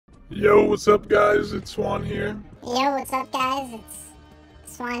Yo, what's up guys? It's Swan here. Yo, what's up guys?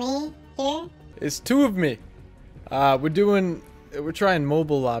 It's Swanee here. It's two of me. We're trying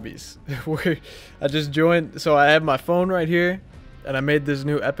mobile lobbies. I just joined, so I have my phone right here, and I made this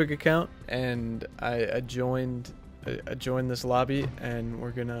new Epic account, and I joined this lobby, and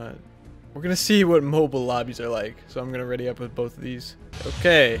we're gonna see what mobile lobbies are like. So I'm gonna ready up with both of these.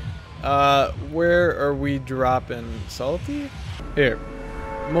 Okay, where are we dropping? Salty? Here.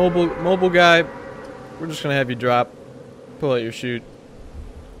 Mobile guy, we're just gonna have you drop, pull out your chute.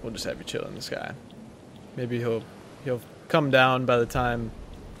 We'll just have you chill in the sky. Maybe he'll come down by the time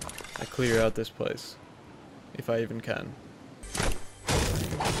I clear out this place, if I even can.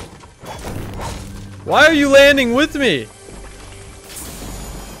 Why are you landing with me?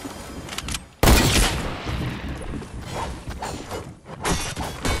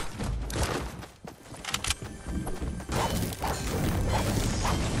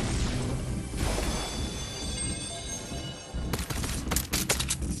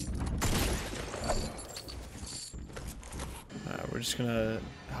 We're just gonna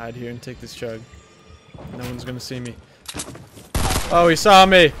hide here and take this chug. No one's gonna see me. Oh, he saw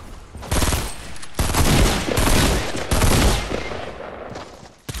me!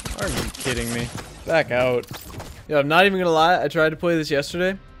 Are you kidding me? Back out. Yo, I'm not even gonna lie, I tried to play this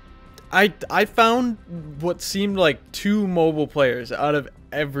yesterday. I found what seemed like 2 mobile players out of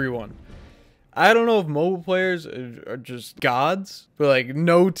everyone. I don't know if mobile players are just gods, but like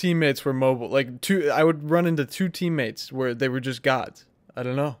no teammates were mobile. Like I would run into 2 teammates where they were just gods. I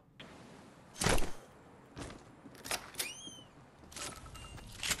don't know.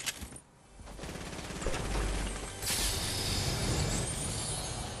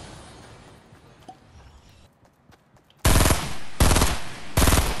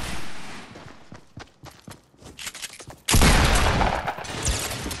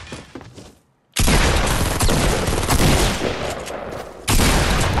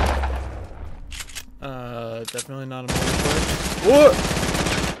 Definitely not a mobile player.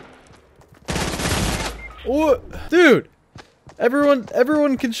 What? Dude!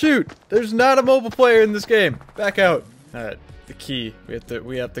 Everyone can shoot. There's not a mobile player in this game. Back out. Alright, the key.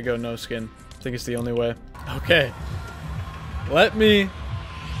 We have to go no skin. I think it's the only way. Okay. Let me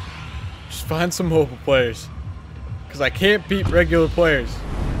just find some mobile players. Because I can't beat regular players.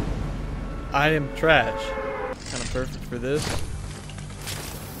 I am trash. Kind of perfect for this.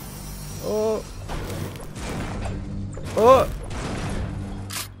 Oh. Oh!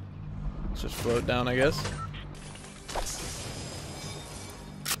 Let's just float down, I guess.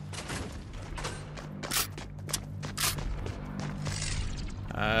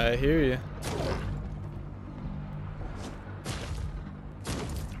 I hear you.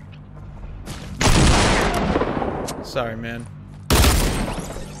 Sorry, man.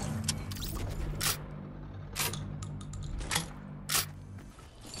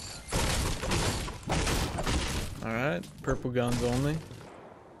 Alright, purple guns only.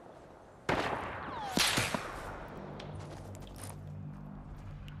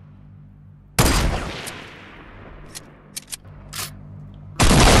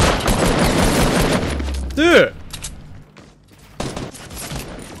 Dude!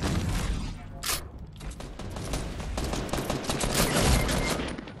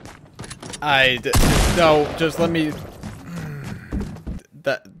 No, just let me...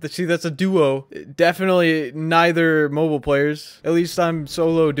 See, that's a duo. Definitely neither mobile players. At least I'm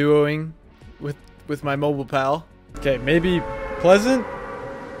solo duoing with my mobile pal. Okay, maybe Pleasant?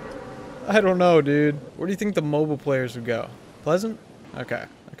 I don't know, dude. Where do you think the mobile players would go? Pleasant? Okay.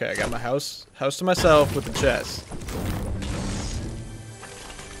 Okay, I got my house to myself with the chest.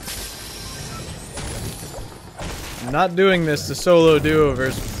 I'm not doing this to solo duo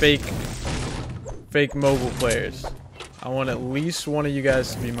versus fake mobile players. I want at least one of you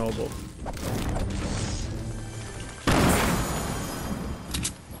guys to be mobile.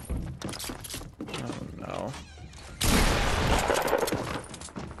 Oh no.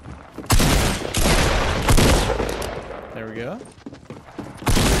 There we go.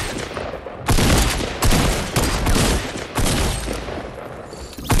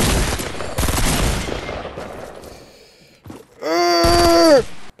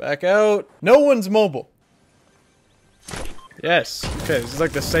 Back out. No one's mobile. Yes. Okay, this is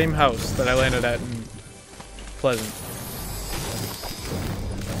like the same house that I landed at in Pleasant.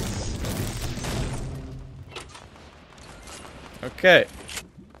 Okay.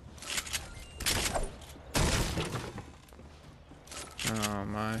 Oh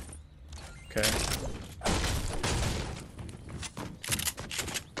my. Okay.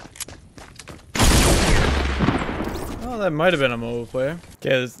 Oh, that might have been a mobile player.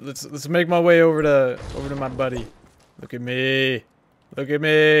 Okay, let's make my way over to my buddy. Look at me. Look at me.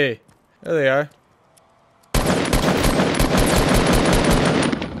 There they are.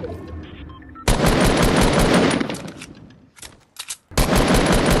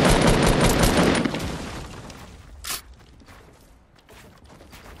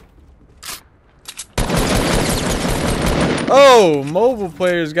 Oh, mobile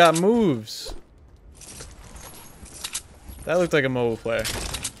players got moves. That looked like a mobile player.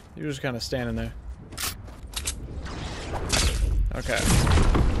 You were just kind of standing there. Okay.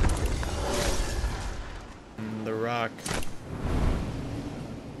 The rock.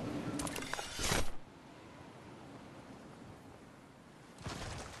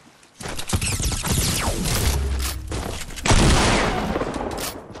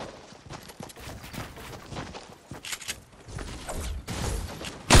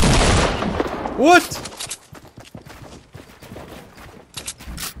 What?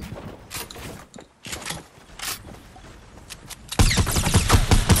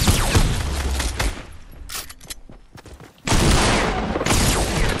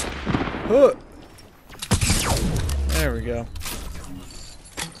 Oh. There we go.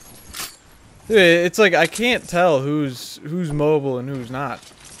 Dude, it's like I can't tell who's mobile and who's not.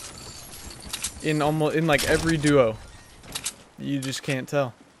 In like every duo, you just can't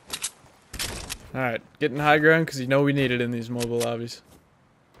tell. All right, getting high ground because you know we need it in these mobile lobbies.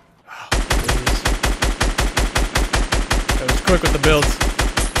 Oh, that was quick with the builds.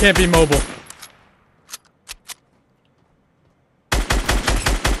 Can't be mobile.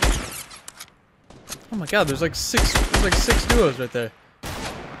 Oh my god, there's like six duos right there.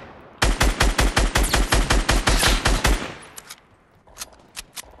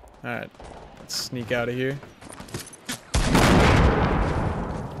 Alright, let's sneak out of here.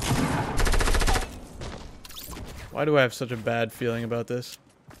 Why do I have such a bad feeling about this?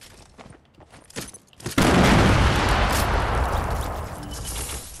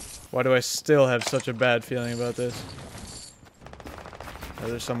 Why do I still have such a bad feeling about this? Oh,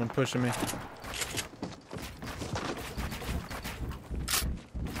 there's someone pushing me.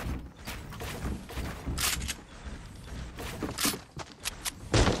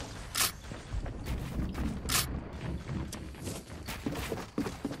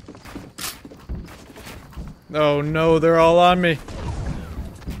 Oh no, they're all on me.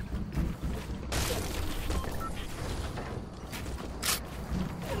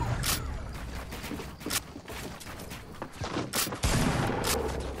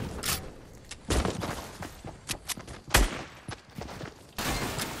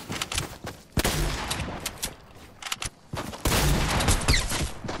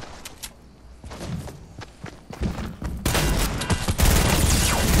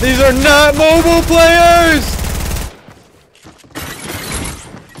 These are not mobile players!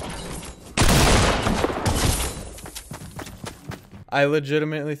 I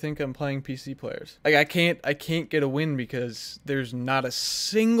legitimately think I'm playing PC players. Like I can't get a win because there's not a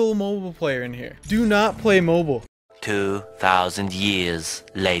single mobile player in here. Do not play mobile. 2,000 years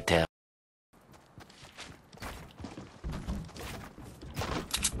later.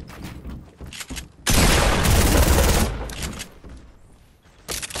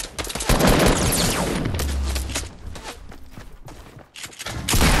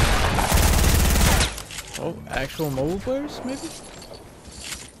 Oh, actual mobile players, maybe?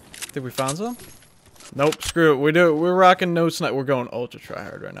 Think we found some? Nope, screw it. We're rocking no snipe. We're going ultra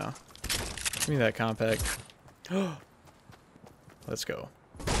tryhard right now. Give me that compact. Let's go.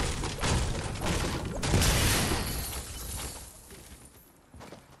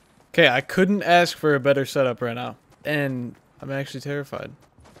 Okay, I couldn't ask for a better setup right now. And I'm actually terrified.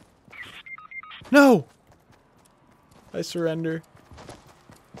 No! I surrender.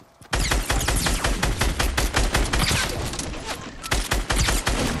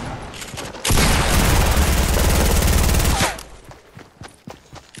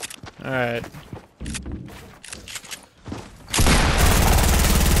 Alright.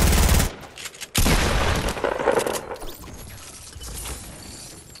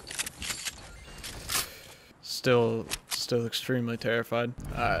 Still extremely terrified.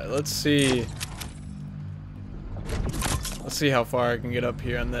 Alright, let's see. Let's see how far I can get up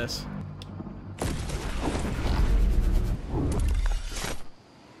here on this.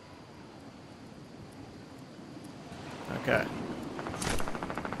 Okay.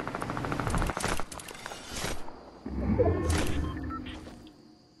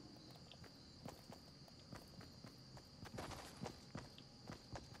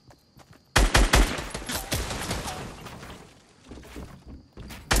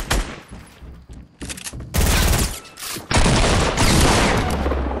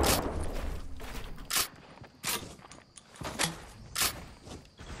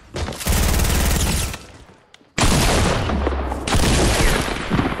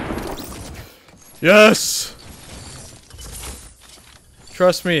 Yes!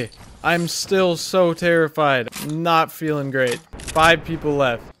 Trust me, I'm still so terrified. Not feeling great. 5 people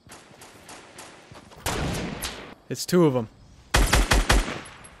left. It's 2 of them.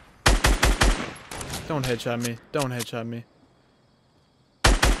 Don't headshot me. Don't headshot me.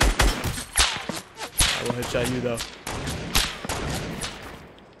 I will headshot you though.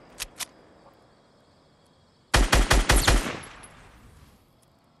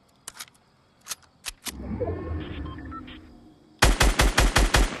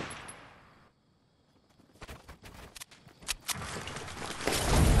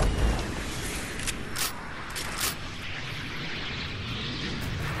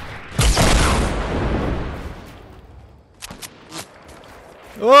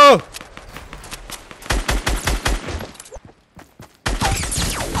 Oh!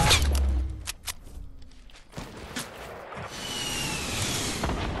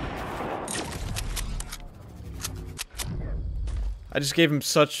 I just gave him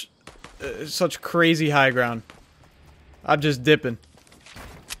such crazy high ground. I'm just dipping.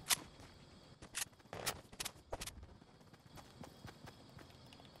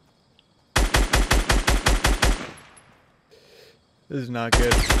 This is not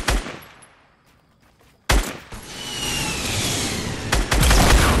good.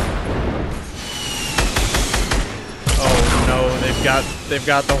 Oh no, they've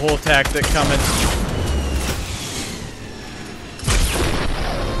got the whole tactic coming.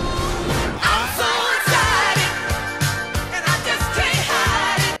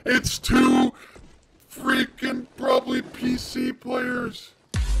 It's 2 freaking probably PC players.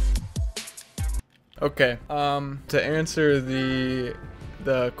 Okay. To answer the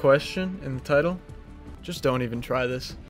question in the title, just don't even try this.